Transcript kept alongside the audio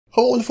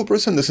Hello wonderful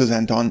person, this is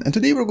Anton, and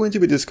today we're going to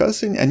be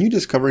discussing a new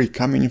discovery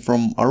coming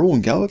from our own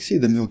galaxy,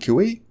 the Milky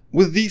Way,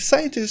 with the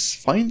scientists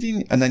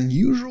finding an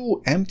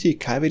unusual empty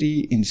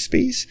cavity in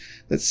space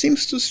that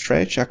seems to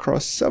stretch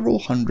across several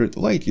hundred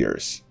light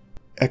years.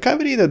 A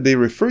cavity that they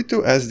refer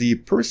to as the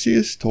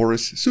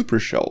Perseus-Taurus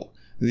supershell,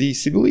 the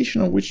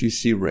simulation of which you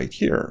see right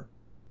here.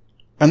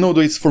 And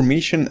although its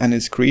formation and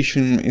its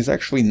creation is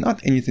actually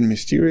not anything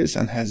mysterious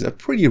and has a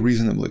pretty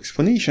reasonable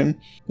explanation,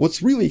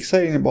 what's really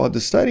exciting about the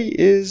study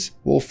is,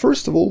 well,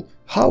 first of all,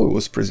 how it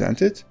was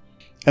presented,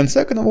 and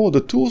second of all,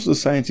 the tools the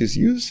scientists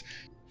use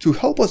to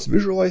help us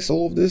visualize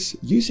all of this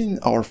using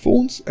our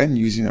phones and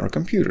using our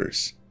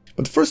computers.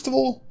 But first of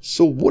all,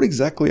 so what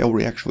exactly are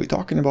we actually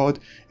talking about,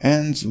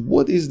 and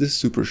what is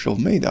this supershell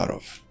made out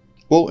of?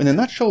 Well, in a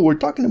nutshell, we're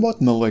talking about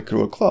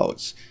molecular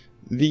clouds.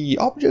 The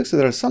objects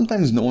that are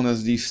sometimes known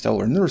as the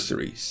stellar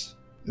nurseries.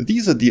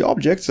 These are the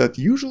objects that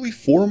usually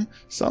form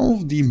some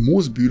of the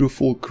most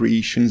beautiful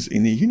creations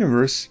in the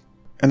universe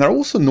and are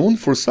also known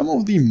for some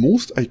of the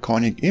most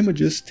iconic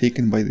images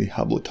taken by the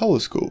Hubble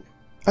telescope.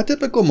 A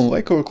typical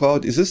molecular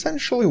cloud is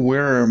essentially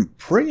where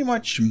pretty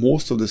much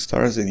most of the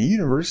stars in the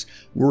universe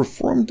were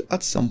formed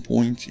at some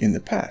point in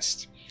the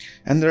past,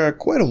 and there are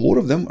quite a lot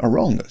of them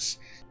around us.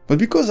 But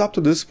because up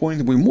to this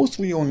point we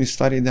mostly only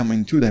study them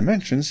in 2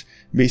 dimensions,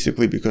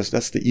 basically because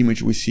that's the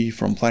image we see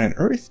from planet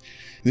Earth,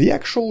 the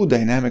actual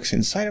dynamics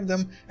inside of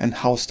them and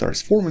how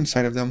stars form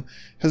inside of them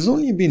has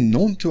only been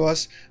known to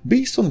us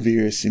based on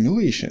various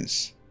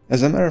simulations.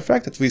 As a matter of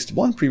fact, at least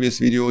one previous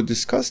video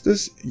discussed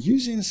this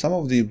using some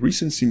of the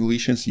recent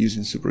simulations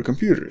using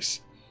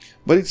supercomputers.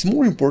 But it's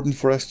more important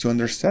for us to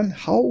understand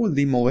how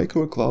the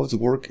molecular clouds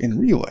work in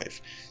real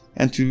life.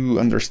 And to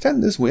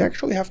understand this, we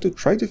actually have to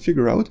try to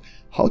figure out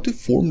how to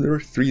form their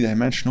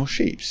 3-dimensional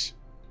shapes.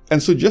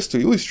 And so just to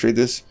illustrate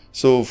this,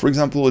 so for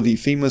example, the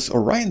famous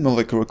Orion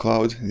molecular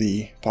cloud,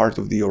 the part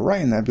of the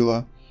Orion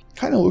Nebula,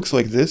 kind of looks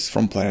like this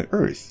from planet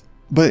Earth.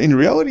 But in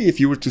reality, if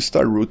you were to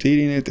start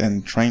rotating it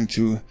and trying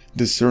to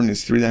discern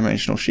its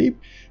 3-dimensional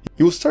shape,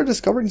 you will start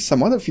discovering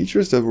some other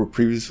features that were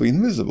previously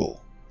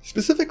invisible.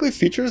 Specifically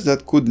features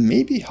that could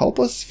maybe help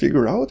us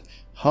figure out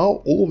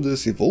how all of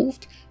this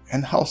evolved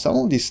and how some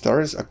of these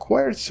stars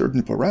acquired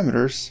certain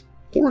parameters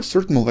or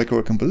certain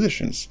molecular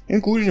compositions,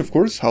 including of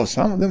course how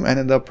some of them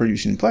ended up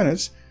producing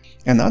planets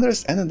and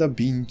others ended up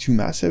being too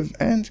massive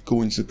and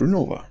going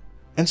supernova.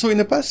 And so in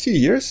the past few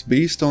years,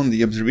 based on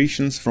the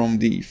observations from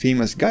the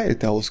famous Gaia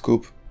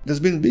telescope, that's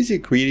been busy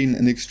creating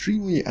an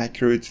extremely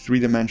accurate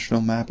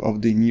 3-dimensional map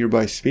of the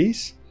nearby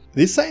space,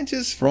 the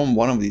scientists from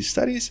one of these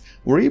studies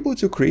were able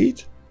to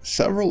create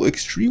several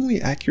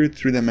extremely accurate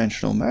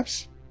 3-dimensional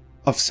maps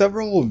of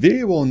several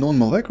very well-known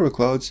molecular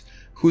clouds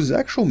whose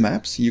actual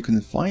maps you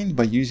can find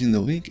by using the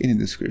link in the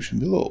description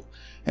below.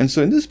 And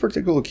so in this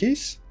particular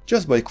case,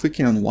 just by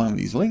clicking on one of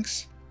these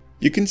links,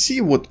 you can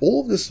see what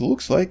all of this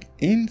looks like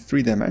in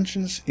 3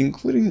 dimensions,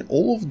 including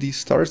all of these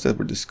stars that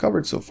were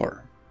discovered so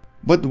far.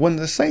 But when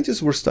the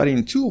scientists were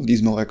studying 2 of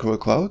these molecular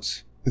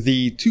clouds,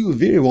 the 2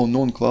 very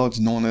well-known clouds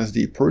known as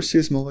the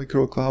Perseus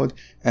molecular cloud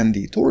and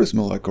the Taurus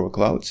molecular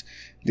clouds,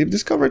 they've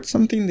discovered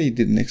something they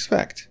didn't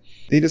expect.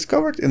 They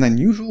discovered an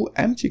unusual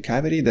empty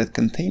cavity that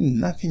contained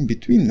nothing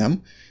between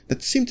them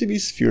that seemed to be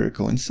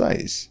spherical in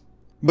size.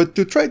 But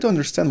to try to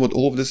understand what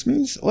all of this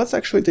means, let's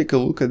actually take a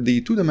look at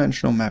the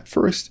 2-dimensional map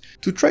first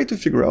to try to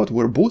figure out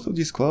where both of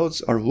these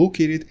clouds are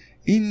located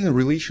in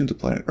relation to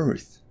planet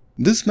Earth.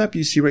 This map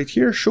you see right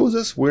here shows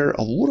us where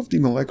a lot of the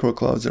molecular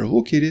clouds are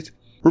located,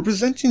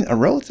 representing a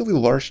relatively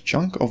large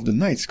chunk of the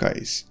night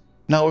skies.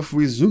 Now if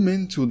we zoom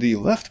in to the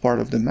left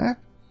part of the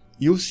map,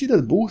 you'll see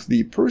that both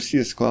the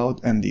Perseus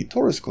cloud and the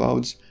Taurus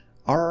clouds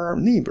are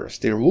neighbors.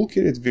 They're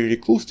located very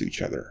close to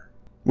each other,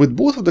 with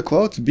both of the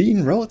clouds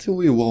being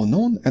relatively well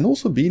known and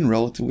also being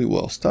relatively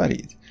well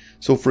studied.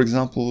 So for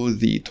example,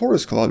 the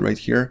Taurus cloud right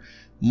here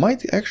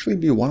might actually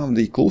be one of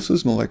the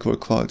closest molecular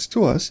clouds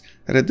to us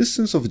at a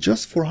distance of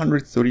just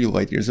 430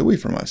 light years away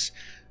from us,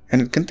 and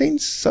it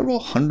contains several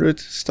hundred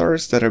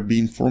stars that are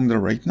being formed there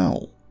right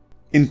now.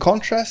 In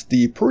contrast,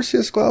 the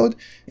Perseus cloud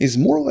is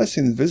more or less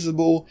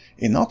invisible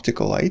in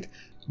optical light,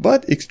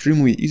 but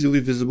extremely easily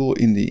visible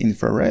in the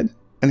infrared,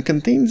 and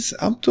contains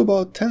up to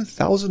about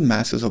 10,000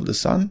 masses of the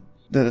Sun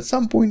that at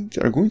some point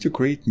are going to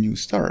create new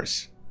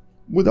stars,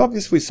 with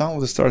obviously some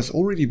of the stars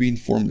already being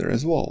formed there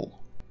as well.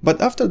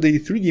 But after the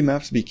 3D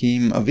maps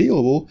became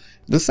available,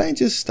 the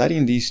scientists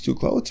studying these 2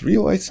 clouds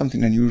realized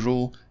something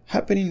unusual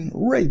happening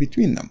right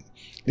between them.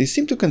 They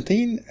seem to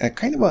contain a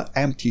kind of an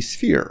empty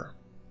sphere.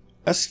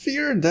 A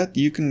sphere that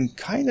you can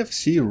kind of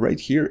see right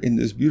here in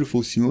this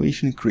beautiful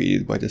simulation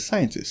created by the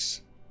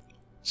scientists.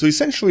 So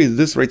essentially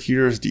this right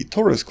here is the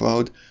Taurus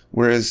cloud,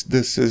 whereas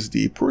this is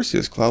the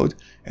Perseus cloud,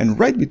 and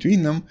right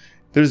between them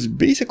there's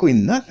basically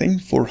nothing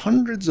for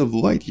hundreds of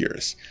light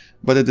years,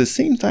 but at the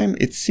same time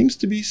it seems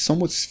to be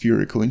somewhat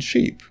spherical in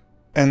shape.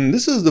 And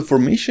this is the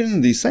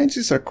formation the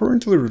scientists are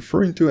currently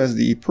referring to as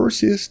the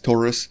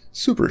Perseus-Taurus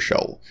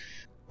supershell.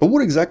 But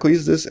what exactly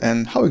is this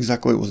and how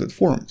exactly was it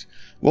formed?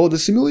 Well, the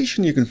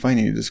simulation you can find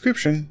in the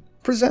description,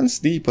 presents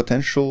the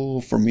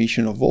potential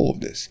formation of all of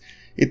this.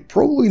 It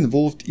probably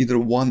involved either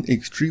one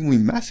extremely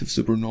massive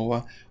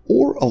supernova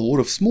or a lot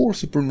of smaller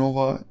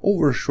supernova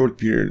over a short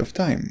period of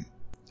time.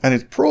 And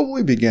it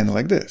probably began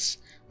like this.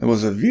 There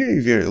was a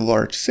very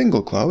large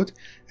single cloud,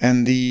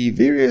 and the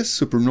various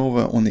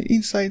supernova on the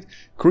inside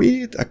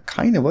created a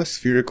kind of a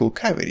spherical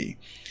cavity.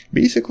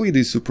 Basically,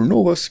 the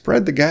supernova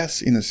spread the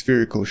gas in a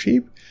spherical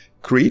shape,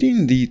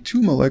 creating the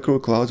two molecular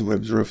clouds we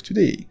observe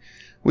today,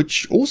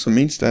 which also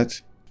means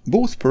that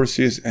both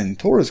Perseus and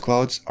Taurus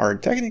clouds are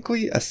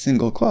technically a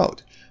single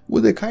cloud,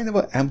 with a kind of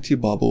an empty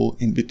bubble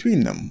in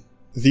between them.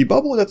 The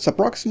bubble that's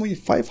approximately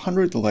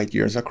 500 light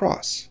years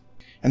across.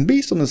 And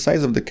based on the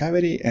size of the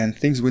cavity and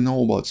things we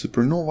know about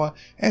supernova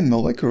and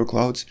molecular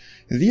clouds,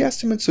 the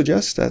estimate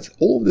suggests that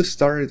all of this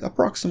started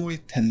approximately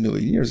 10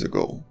 million years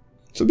ago.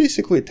 So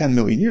basically 10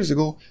 million years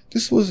ago,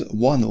 this was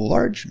one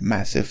large,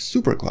 massive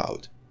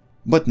supercloud.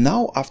 But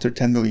now, after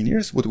 10 million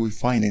years, what we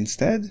find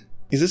instead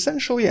is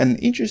essentially an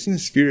interesting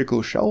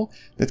spherical shell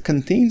that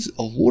contains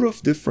a lot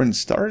of different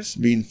stars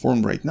being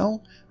formed right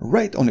now,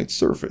 right on its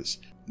surface,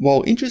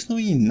 while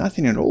interestingly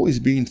nothing at all is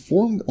being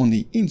formed on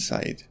the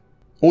inside.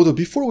 Although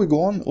before we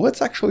go on,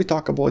 let's actually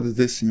talk about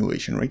this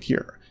simulation right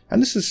here. And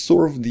this is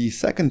sort of the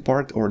second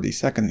part, or the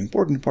second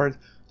important part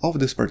of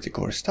this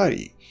particular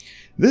study.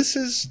 This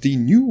is the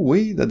new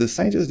way that the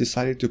scientists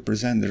decided to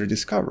present their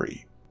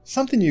discovery.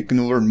 Something you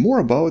can learn more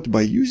about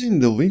by using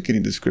the link in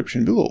the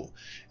description below.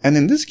 And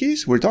in this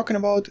case, we're talking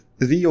about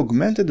the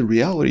augmented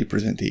reality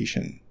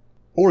presentation.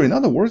 Or in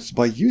other words,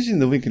 by using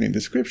the link in the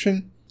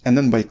description, and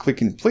then by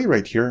clicking play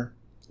right here,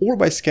 or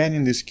by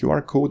scanning this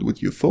QR code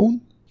with your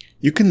phone,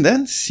 you can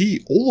then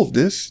see all of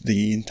this,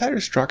 the entire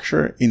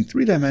structure, in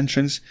 3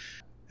 dimensions,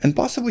 and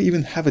possibly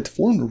even have it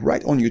formed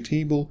right on your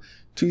table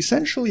to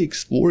essentially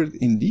explore it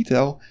in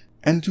detail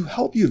and to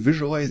help you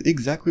visualize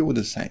exactly what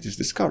the scientists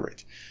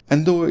discovered.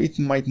 And though it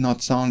might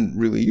not sound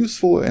really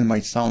useful and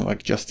might sound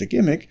like just a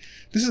gimmick,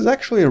 this is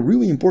actually a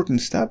really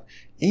important step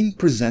in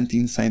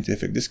presenting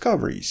scientific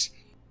discoveries.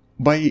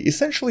 By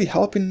essentially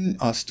helping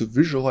us to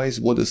visualize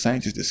what the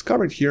scientists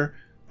discovered here,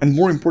 and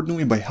more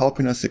importantly by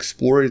helping us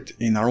explore it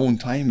in our own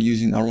time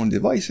using our own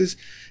devices,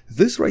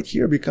 this right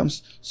here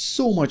becomes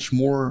so much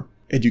more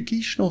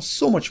educational,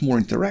 so much more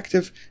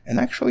interactive, and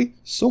actually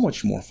so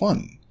much more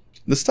fun.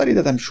 The study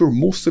that I'm sure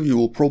most of you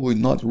will probably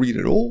not read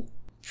at all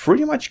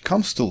pretty much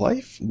comes to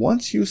life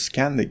once you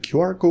scan the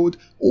QR code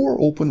or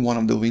open one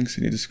of the links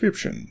in the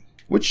description,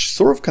 which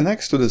sort of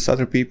connects to this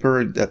other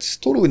paper that's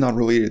totally not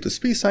related to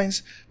space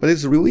science, but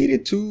is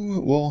related to,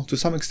 well, to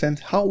some extent,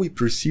 how we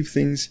perceive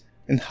things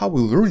and how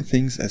we learn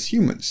things as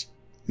humans.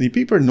 The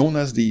paper known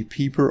as the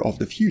paper of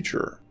the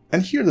future.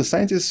 And here the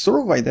scientists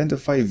sort of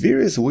identify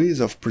various ways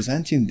of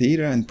presenting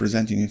data and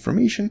presenting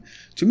information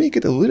to make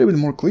it a little bit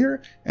more clear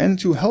and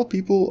to help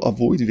people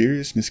avoid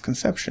various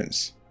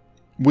misconceptions.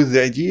 With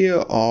the idea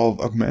of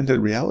augmented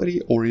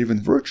reality or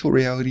even virtual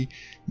reality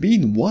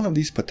being one of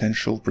these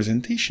potential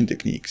presentation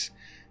techniques.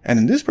 And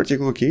in this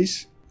particular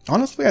case,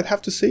 honestly I'd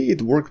have to say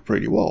it worked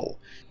pretty well.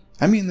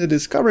 I mean, the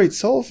discovery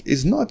itself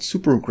is not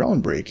super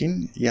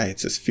groundbreaking. Yeah,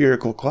 it's a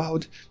spherical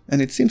cloud and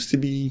it seems to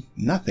be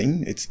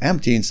nothing, it's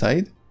empty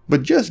inside.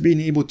 But just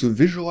being able to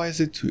visualize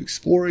it, to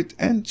explore it,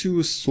 and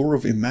to sort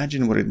of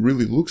imagine what it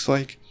really looks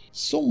like,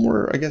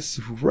 somewhere, I guess,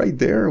 right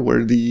there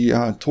where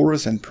the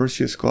Taurus and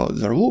Perseus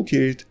clouds are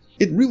located,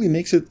 it really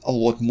makes it a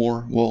lot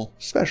more, well,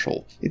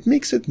 special. It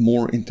makes it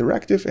more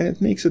interactive and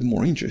it makes it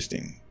more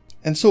interesting.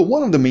 And so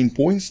one of the main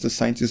points the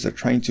scientists are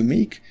trying to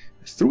make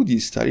through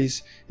these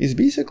studies is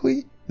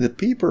basically the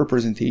paper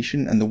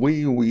presentation and the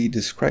way we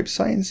describe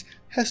science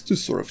has to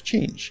sort of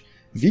change.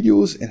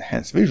 Videos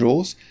enhance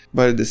visuals,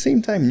 but at the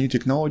same time new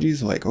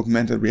technologies like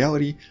augmented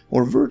reality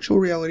or virtual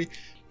reality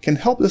can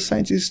help the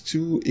scientists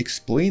to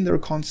explain their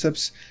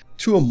concepts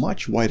to a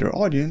much wider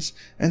audience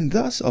and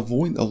thus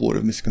avoid a lot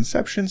of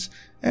misconceptions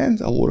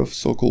and a lot of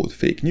so-called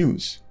fake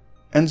news.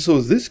 And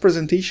so this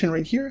presentation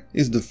right here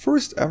is the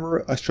first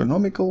ever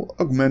astronomical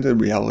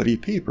augmented reality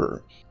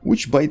paper,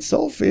 which by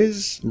itself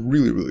is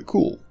really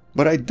cool.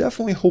 But I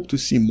definitely hope to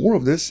see more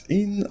of this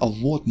in a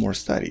lot more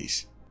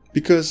studies.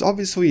 Because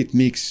obviously it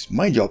makes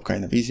my job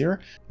kind of easier,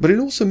 but it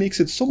also makes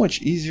it so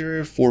much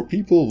easier for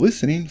people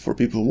listening, for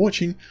people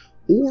watching,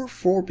 or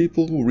for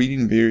people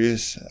reading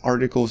various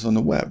articles on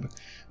the web.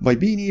 By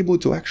being able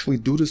to actually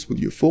do this with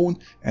your phone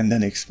and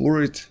then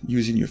explore it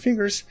using your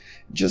fingers,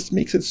 just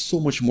makes it so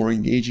much more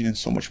engaging and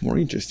so much more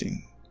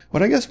interesting.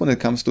 But I guess when it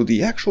comes to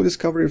the actual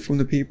discovery from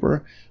the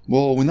paper,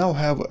 well, we now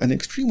have an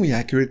extremely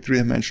accurate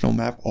 3-dimensional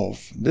map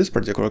of this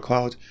particular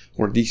cloud,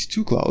 or these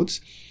two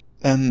clouds,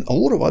 and a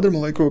lot of other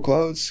molecular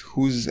clouds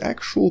whose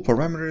actual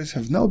parameters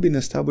have now been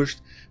established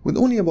with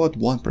only about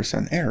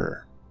 1%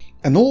 error.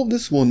 And all of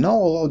this will now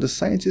allow the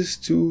scientists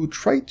to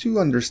try to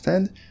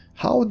understand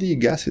how the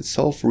gas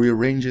itself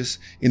rearranges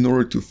in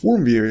order to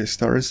form various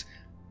stars,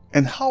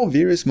 and how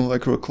various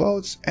molecular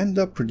clouds end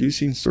up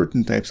producing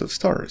certain types of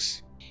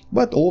stars.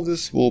 But all of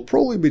this will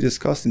probably be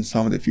discussed in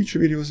some of the future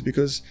videos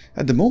because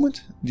at the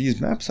moment these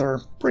maps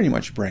are pretty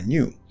much brand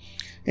new.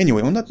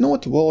 Anyway, on that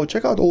note, well,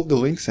 check out all of the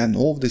links and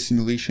all of the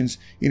simulations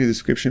in the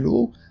description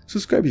below,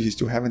 subscribe if you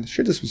still haven't,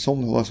 share this with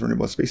someone who loves learning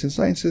about space and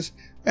sciences,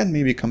 and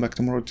maybe come back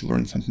tomorrow to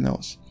learn something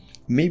else.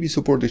 Maybe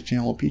support this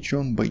channel on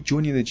Patreon by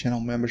joining the channel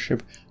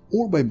membership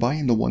or by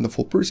buying the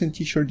Wonderful Person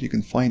t-shirt you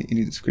can find in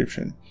the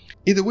description.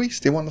 Either way,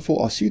 stay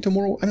wonderful, I'll see you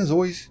tomorrow, and as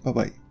always, bye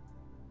bye.